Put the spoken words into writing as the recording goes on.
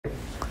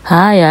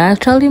Hi, I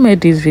actually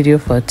made this video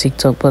for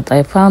TikTok, but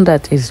I found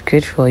that it's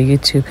great for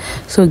YouTube.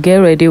 So get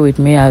ready with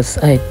me as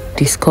I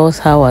discuss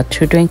how our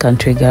children can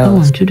trigger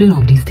us. Children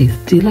of these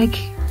days, they like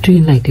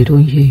doing like they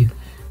don't hear you.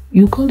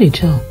 You call a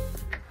child.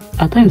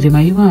 At times, they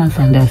might even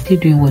answer and they're still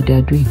doing what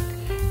they're doing.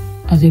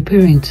 As a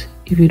parent,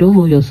 if you don't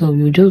hold yourself,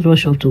 you just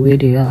rush up to where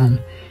they are and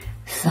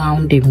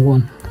sound them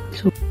one.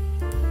 So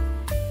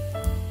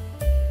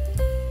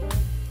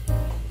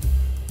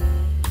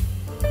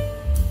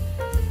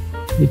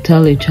you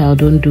tell a child,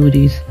 don't do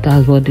this,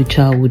 that's what the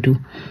child will do.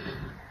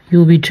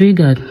 You'll be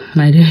triggered,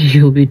 my dear,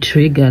 you'll be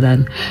triggered,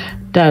 and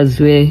that's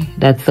where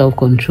that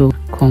self-control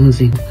comes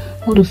in.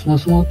 All those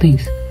small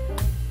things,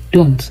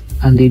 don't,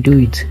 and they do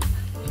it.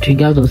 It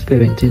triggers us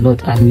parents a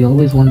lot, and we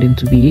always want them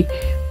to be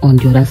on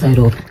the other side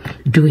of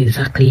do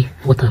exactly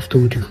what I've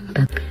told you.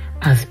 That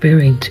as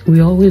parents, we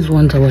always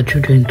want our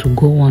children to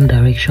go one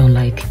direction,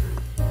 like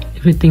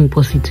everything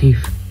positive,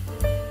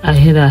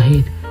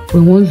 ahead.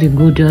 But once they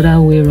go the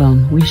other way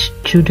around, which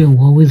children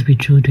will always be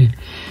children,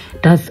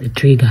 that's a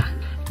trigger.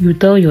 You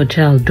tell your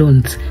child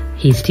don't,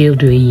 he's still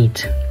doing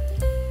it.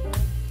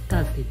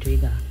 That's the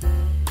trigger.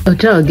 Your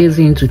child gets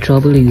into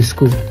trouble in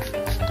school.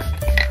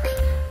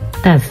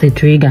 That's the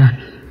trigger.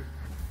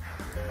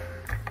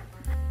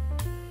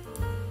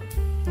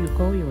 You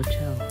call your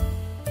child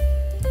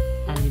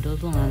and he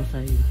doesn't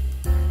answer you.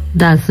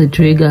 That's the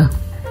trigger.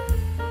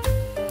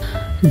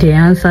 They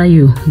answer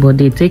you, but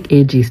they take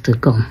ages to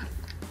come.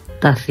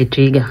 That's a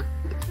trigger.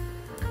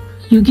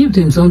 You give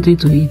them something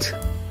to eat.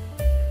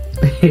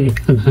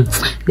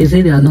 They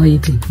say they are not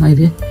eating, my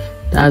dear.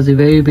 That's a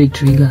very big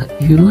trigger.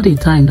 You know the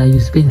time that you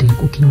spend in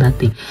cooking that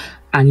thing,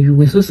 and you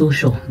were so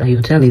sure that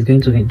your child is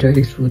going to enjoy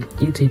this food,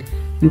 eat it.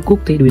 You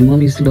cooked it with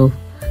mommy's love,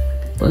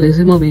 but they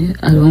say, mommy,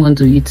 I don't want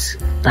to eat.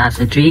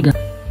 That's a trigger.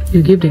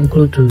 You give them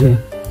clothes to wear.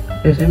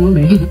 They say,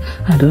 mommy,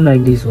 I don't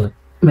like this one.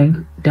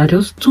 Man, they are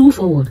just too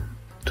forward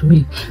to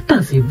me.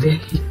 That's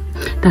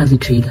a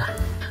trigger.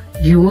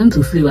 You want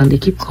to sleep and they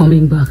keep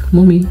coming back.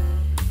 Mommy,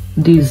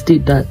 this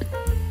did that.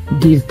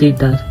 This did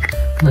that.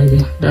 My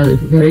dear, that's a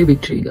very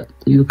big trigger.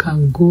 You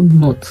can go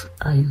nuts.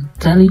 I'm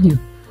telling you.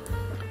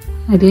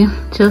 My dear,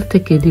 just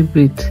take a deep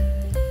breath.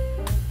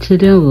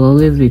 Children will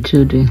always be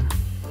children.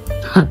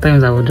 At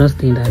times I will just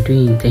think they're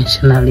doing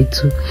intentionally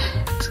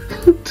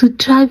to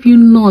drive you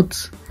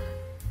nuts.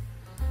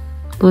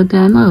 But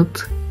they're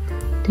not.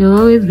 They'll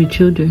always be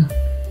children.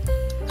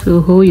 So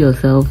hold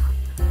yourself.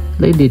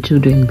 Let the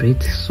children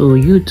breathe, so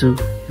you too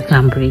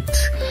can breathe.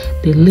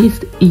 The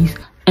list is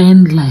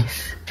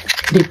endless.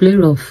 They play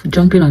rough,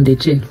 jumping on the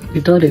chair.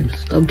 You tell them,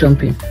 stop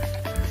jumping.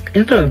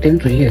 Instead of them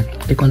to hear,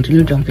 they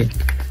continue jumping.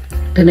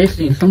 The next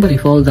thing, somebody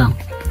falls down,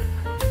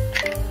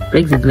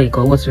 breaks the leg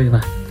or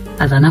whatsoever.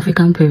 As an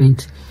African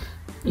parent,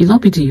 it's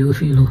not pity you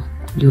feel,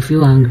 you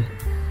feel angry.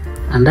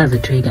 And that's the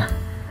trigger.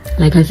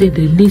 Like I said,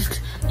 the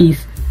list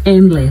is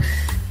endless.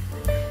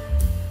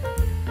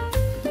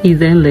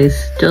 It's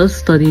endless. Just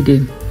study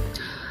them.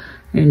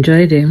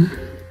 Enjoy them,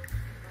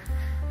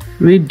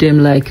 read them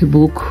like a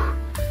book,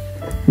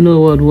 know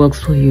what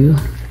works for you,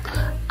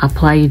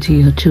 apply it to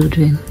your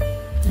children,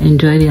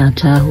 enjoy their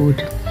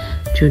childhood.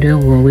 Children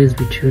will always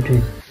be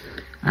children,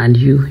 and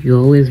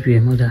you'll always be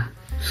a mother.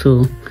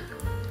 So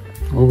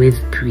always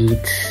breathe.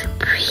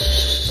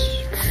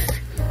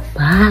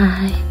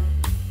 Bye.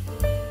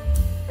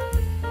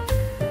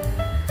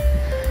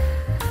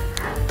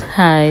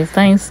 Hi,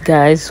 thanks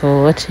guys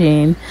for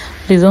watching.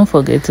 Please don't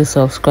forget to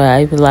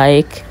subscribe,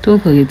 like,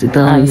 Don't forget to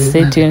tell and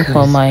stay tuned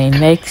for my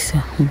next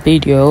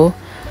video.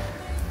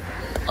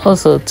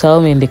 Also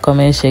tell me in the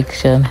comment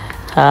section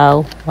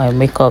how my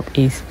makeup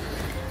is.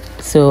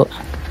 So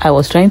I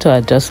was trying to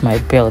adjust my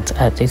belt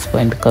at this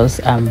point because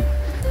I'm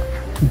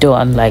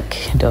done.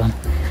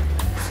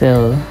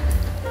 So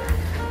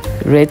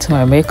rate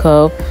my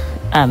makeup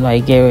and my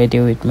get ready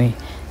with me.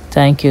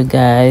 Thank you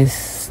guys.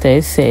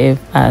 Stay safe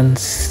and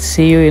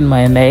see you in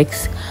my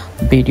next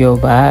video.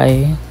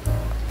 Bye.